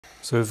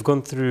So we've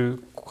gone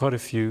through quite a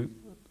few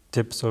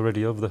tips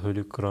already of the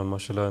Holy Qur'an,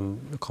 mashallah,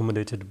 and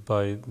accommodated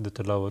by the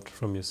tilawat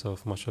from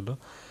yourself, mashallah.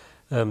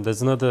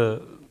 There's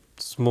another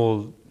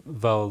small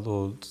vowel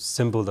or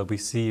symbol that we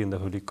see in the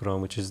Holy Qur'an,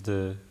 which is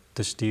the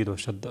tashdid or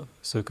Shaddah.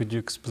 So could you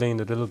explain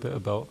a little bit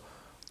about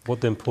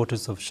what the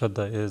importance of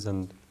Shaddah is?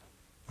 And,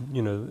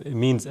 you know, it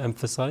means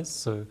emphasize.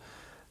 So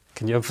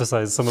can you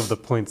emphasize some of the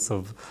points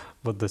of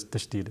what the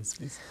tashdid is,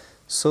 please?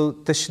 So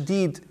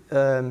tashdid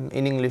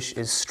in English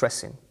is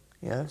stressing.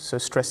 Yeah, so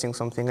stressing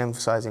something,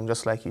 emphasizing,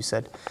 just like you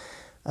said.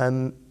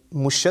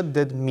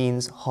 Mushaddad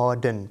means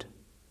hardened.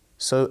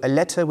 So a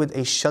letter with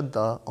a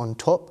shadda on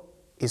top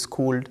is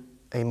called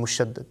a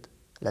mushaddad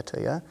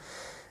letter, yeah?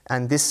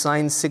 And this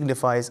sign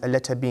signifies a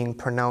letter being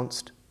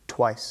pronounced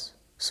twice.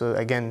 So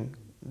again,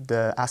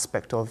 the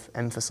aspect of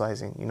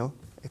emphasizing, you know,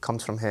 it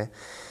comes from here.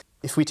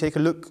 If we take a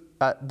look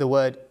at the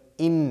word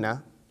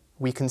inna,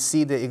 we can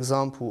see the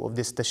example of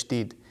this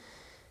tashdid.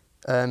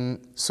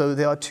 So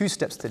there are two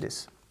steps to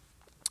this.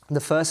 The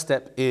first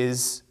step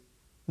is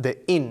the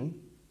in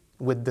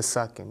with the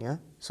sakin, yeah?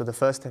 So the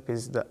first step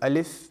is the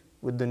alif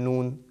with the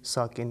noon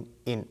sakin,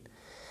 in.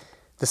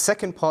 The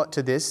second part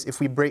to this, if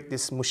we break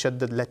this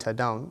mushaddad letter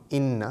down,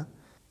 inna,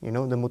 you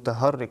know, the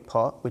mutaharrik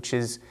part, which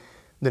is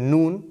the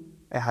noon,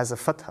 it has a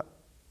fatha.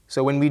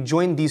 So when we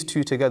join these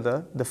two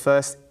together, the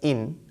first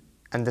in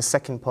and the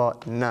second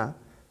part na,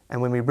 and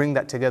when we bring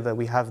that together,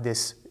 we have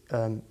this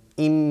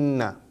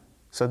inna.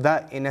 So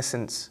that, in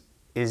essence,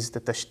 is the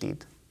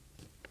tashdid.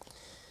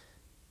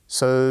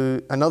 So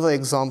another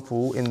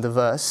example in the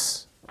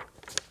verse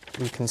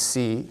we can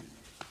see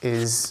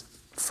is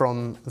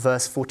from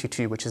verse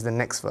 42, which is the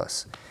next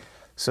verse.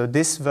 So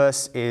this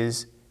verse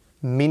is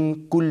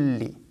min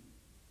kulli.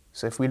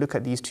 So if we look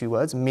at these two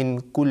words, min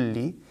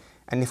kulli,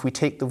 and if we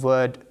take the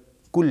word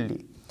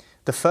kulli,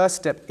 the first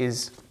step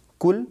is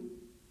kul,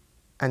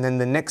 and then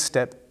the next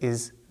step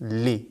is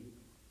li.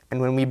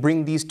 And when we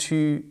bring these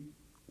two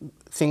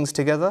things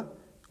together,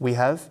 we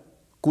have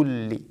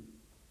kulli.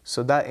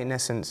 So that, in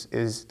essence,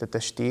 is the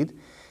tashdid,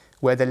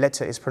 where the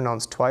letter is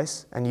pronounced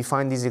twice, and you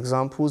find these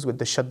examples with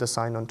the shadda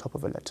sign on top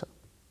of a letter.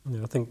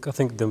 Yeah, I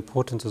think the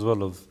importance as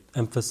well of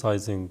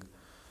emphasizing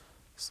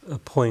a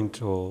point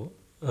or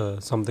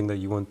something that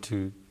you want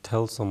to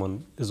tell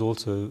someone is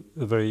also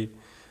a very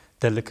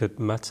delicate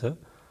matter.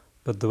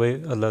 But the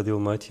way Allah the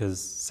Almighty has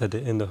said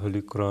it in the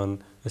Holy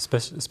Qur'an,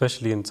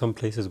 especially in some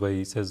places where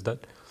He says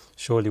that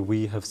surely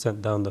we have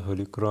sent down the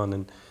Holy Qur'an,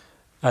 and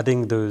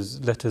adding those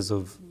letters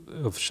of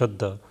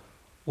Shadda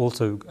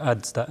also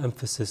adds that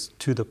emphasis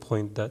to the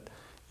point that,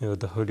 you know,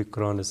 the Holy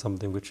Qur'an is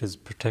something which is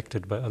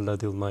protected by Allah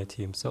the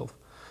Almighty Himself.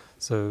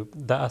 So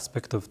that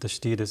aspect of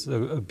tashdid is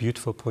a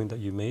beautiful point that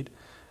you made.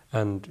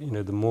 And, you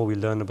know, the more we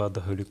learn about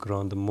the Holy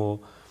Qur'an, the more,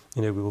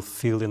 you know, we will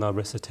feel in our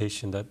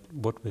recitation that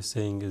what we're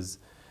saying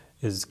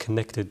is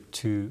connected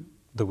to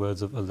the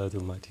words of Allah the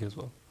Almighty as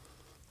well.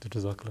 So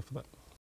Jazakallah for that.